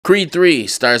Creed 3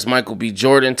 stars Michael B.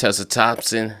 Jordan, Tessa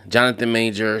Thompson, Jonathan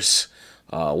Majors,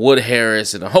 Wood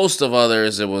Harris, and a host of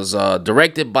others. It was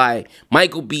directed by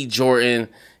Michael B. Jordan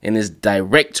in his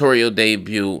directorial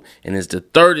debut, and is the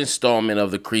third installment of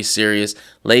the Creed series.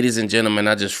 Ladies and gentlemen,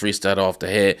 I just freestyled off the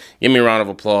head. Give me a round of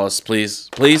applause, please.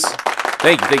 Please.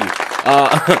 Thank you.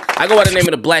 I go by the name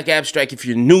of The Black Abstract. If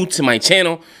you're new to my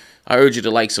channel, I urge you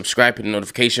to like, subscribe, hit the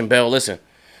notification bell. Listen,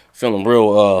 feeling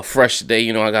real fresh today.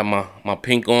 You know, I got my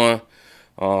pink on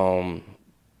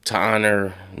to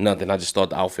honor nothing. I just thought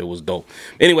the outfit was dope.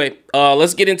 Anyway,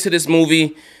 let's get into this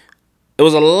movie. There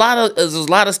was a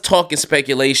lot of talk and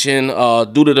speculation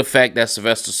due to the fact that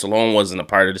Sylvester Stallone wasn't a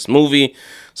part of this movie.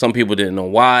 Some people didn't know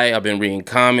why. I've been reading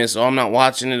comments. Oh, I'm not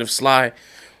watching it if Sly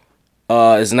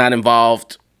is not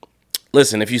involved.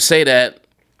 Listen, if you say that,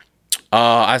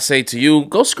 I say to you,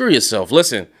 go screw yourself.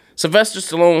 Listen, Sylvester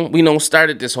Stallone, we know,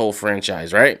 started this whole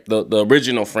franchise, right? The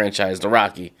original franchise, the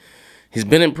Rocky. He's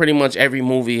been in pretty much every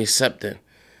movie except it.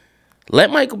 Let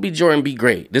Michael B. Jordan be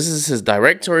great. This is his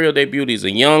directorial debut. He's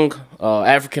a young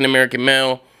African-American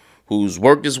male who's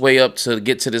worked his way up to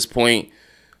get to this point.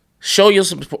 Show you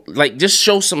some, just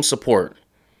show some support.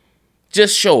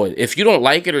 Just show it. If you don't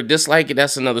like it or dislike it,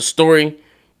 that's another story.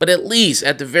 But at least,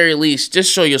 at the very least,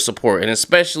 just show your support. And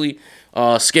especially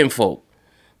skin folk.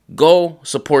 Go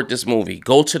support this movie.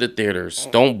 Go to the theaters.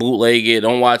 Don't bootleg it.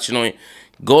 Don't watch it on.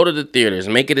 Go to the theaters.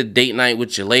 Make it a date night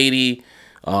with your lady.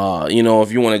 You know,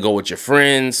 if you want to go with your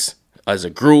friends as a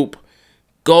group,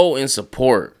 go and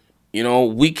support. You know,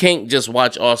 we can't just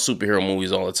watch all superhero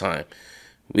movies all the time.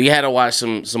 We had to watch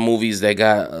some movies that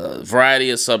got a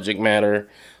variety of subject matter,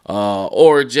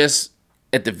 or just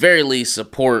at the very least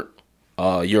support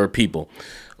your people.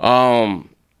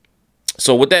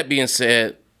 So with that being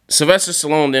said, Sylvester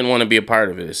Stallone didn't want to be a part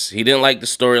of this. He didn't like the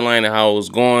storyline and how it was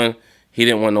going. He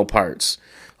didn't want no parts.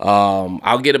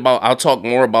 I'll talk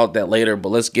more about that later, but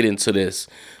let's get into this.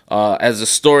 As a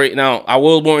story, now I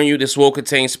will warn you, this will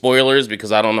contain spoilers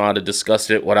because I don't know how to discuss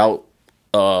it without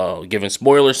giving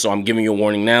spoilers. So I'm giving you a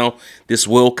warning now. This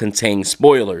will contain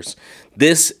spoilers.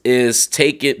 This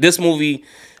movie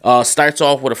starts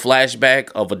off with a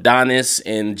flashback of Adonis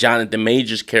and Jonathan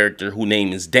Majors' character, whose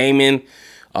name is Damon.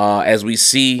 As we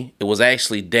see, it was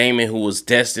actually Damon who was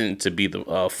destined to be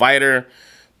the fighter,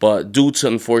 but due to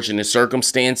unfortunate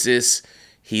circumstances,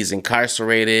 he's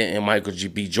incarcerated, and Michael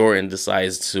B. Jordan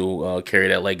decides to carry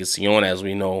that legacy on, as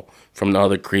we know from the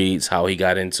other Creeds, how he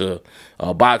got into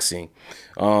boxing.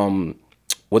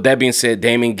 With that being said,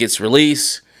 Damon gets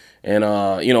released, and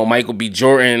you know, Michael B.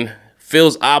 Jordan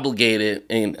feels obligated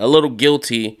and a little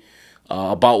guilty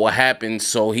about what happened,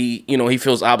 so he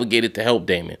feels obligated to help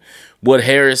Damon. Wood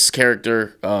Harris'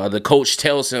 character, the coach,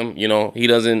 tells him, you know, he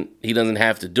doesn't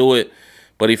have to do it,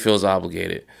 but he feels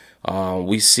obligated.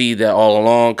 We see that all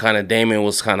along, kind of Damon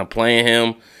was kind of playing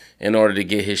him in order to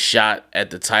get his shot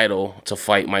at the title to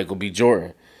fight Michael B.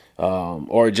 Jordan,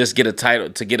 or just get a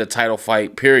title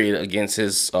fight period against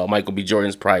his Michael B.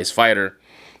 Jordan's prize fighter,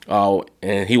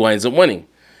 and he winds up winning.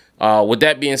 With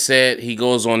that being said, he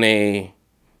goes on a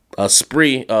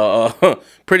spree,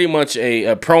 pretty much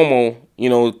a promo, you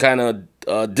know, kind of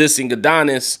dissing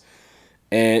Adonis,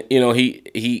 and you know,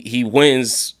 he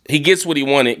wins. He gets what he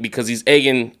wanted because he's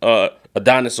egging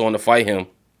Adonis on to fight him.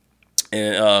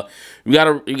 And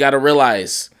you gotta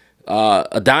realize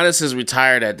Adonis is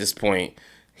retired at this point.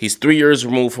 He's 3 years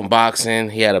removed from boxing.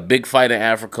 He had a big fight in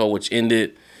Africa, which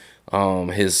ended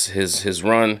his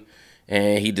run,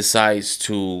 and he decides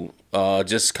to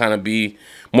just kind of be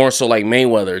more so like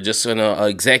Mayweather, just in a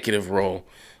executive role.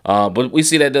 But we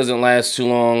see that doesn't last too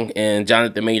long, and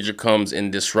Jonathan Majors comes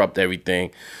and disrupt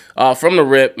everything. From the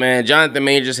rip, man, Jonathan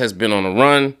Majors has been on a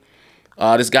run.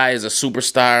 This guy is a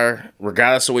superstar,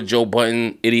 regardless of what Joe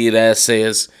Budden, idiot ass,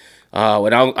 says.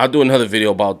 And I'll do another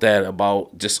video about that,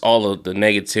 about just all of the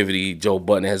negativity Joe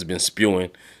Budden has been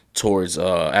spewing towards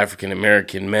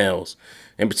African-American males,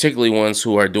 and particularly ones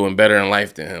who are doing better in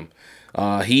life than him.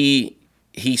 He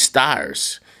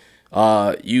stars.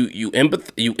 You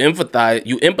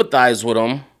empathize with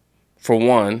him, for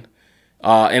one,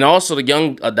 and also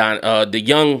the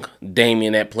young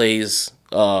Damien that plays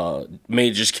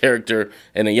Major's character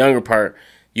in the younger part.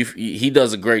 He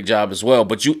does a great job as well.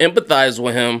 But you empathize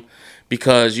with him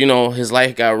because, you know, his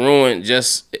life got ruined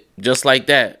just like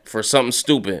that for something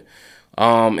stupid.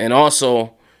 And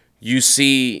also you can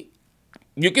see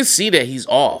that he's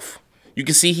off. You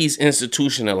can see he's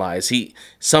institutionalized.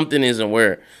 Something isn't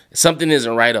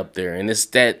right up there, and it's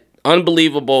that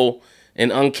unbelievable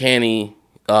and uncanny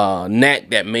knack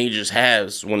that Majors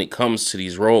has when it comes to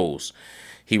these roles.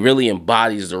 He really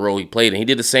embodies the role he played, and he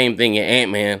did the same thing in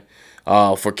Ant-Man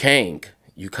for Kang.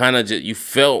 you kind of just, you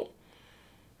felt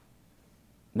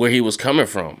where he was coming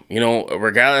from. You know,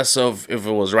 regardless of if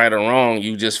it was right or wrong,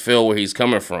 you just feel where he's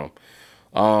coming from.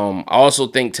 I also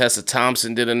think Tessa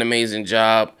Thompson did an amazing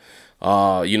job.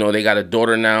 You know, they got a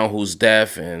daughter now who's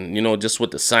deaf, and, you know, just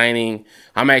with the signing,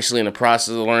 I'm actually in the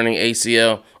process of learning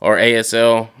ACL or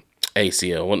ASL.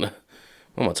 ACL, what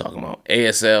am I talking about?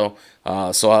 ASL.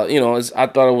 So, you know, I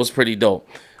thought it was pretty dope.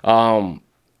 Now,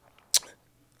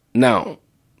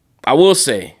 I will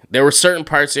say, there were certain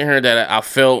parts in here that I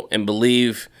felt and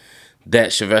believe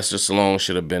that Sylvester Stallone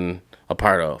should have been a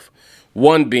part of.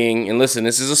 One being, and listen,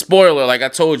 this is a spoiler, like I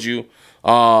told you,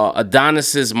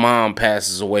 Adonis's mom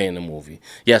passes away in the movie.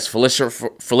 Yes, Felicia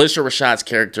Rashad's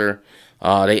character,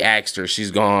 they axed her.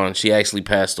 She's gone. She actually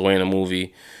passed away in the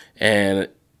movie. And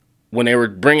when they were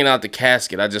bringing out the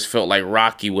casket, I just felt like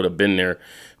Rocky would have been there,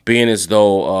 being as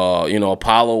though, you know,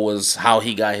 Apollo was how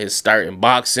he got his start in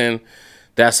boxing.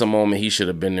 That's a moment he should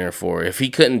have been there for. If he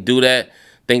couldn't do that, I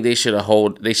think they should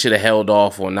have held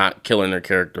off on not killing their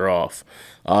character off.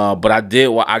 But I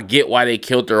get why they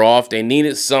killed her off. They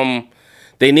needed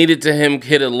to him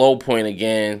hit a low point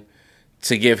again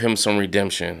to give him some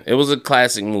redemption. It was a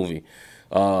classic movie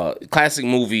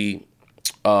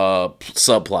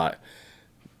subplot,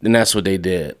 and that's what they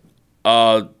did.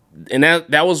 And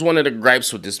that was one of the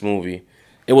gripes with this movie.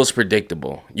 It was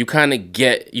predictable. You kind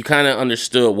of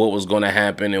understood what was going to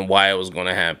happen and why it was going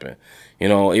to happen. You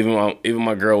know, even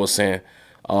my girl was saying,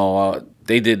 "Oh,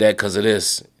 they did that because of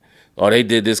this. Oh, they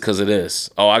did this because of this.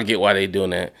 Oh, I get why they doing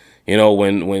that." You know,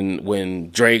 when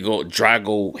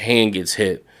Drago hand gets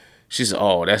hit, she said,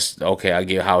 "Oh, that's okay. I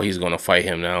get how he's gonna fight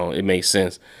him now. It makes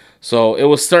sense." So it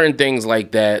was certain things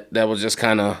like that that was just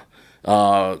kind of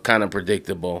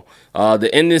predictable. The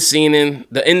end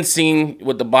scene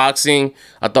with the boxing,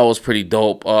 I thought was pretty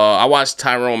dope. I watched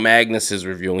Tyrone Magnus's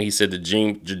review, and he said the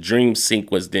dream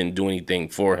sequence didn't do anything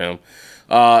for him.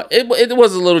 It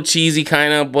was a little cheesy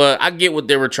kind of, but I get what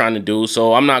they were trying to do,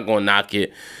 so I'm not going to knock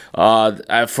it.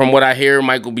 From what I hear,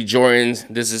 Michael B. Jordan,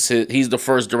 he's the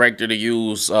first director to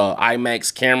use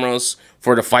IMAX cameras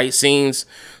for the fight scenes,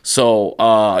 so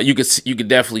you could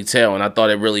definitely tell, and I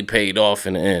thought it really paid off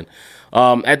in the end.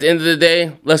 At the end of the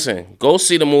day, listen, go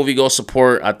see the movie, go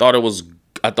support. I thought it was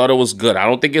good. I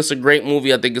don't think it's a great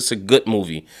movie. I think it's a good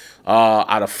movie.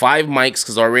 Out of 5 mics,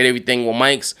 because I rate everything with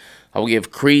mics, I will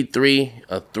give Creed 3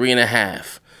 a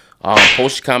 3.5.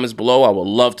 Post your comments below. I would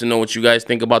love to know what you guys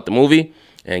think about the movie.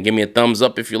 And give me a thumbs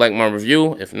up if you like my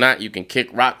review. If not, you can kick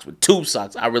rocks with tube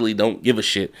socks. I really don't give a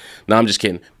shit. No, I'm just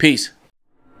kidding. Peace.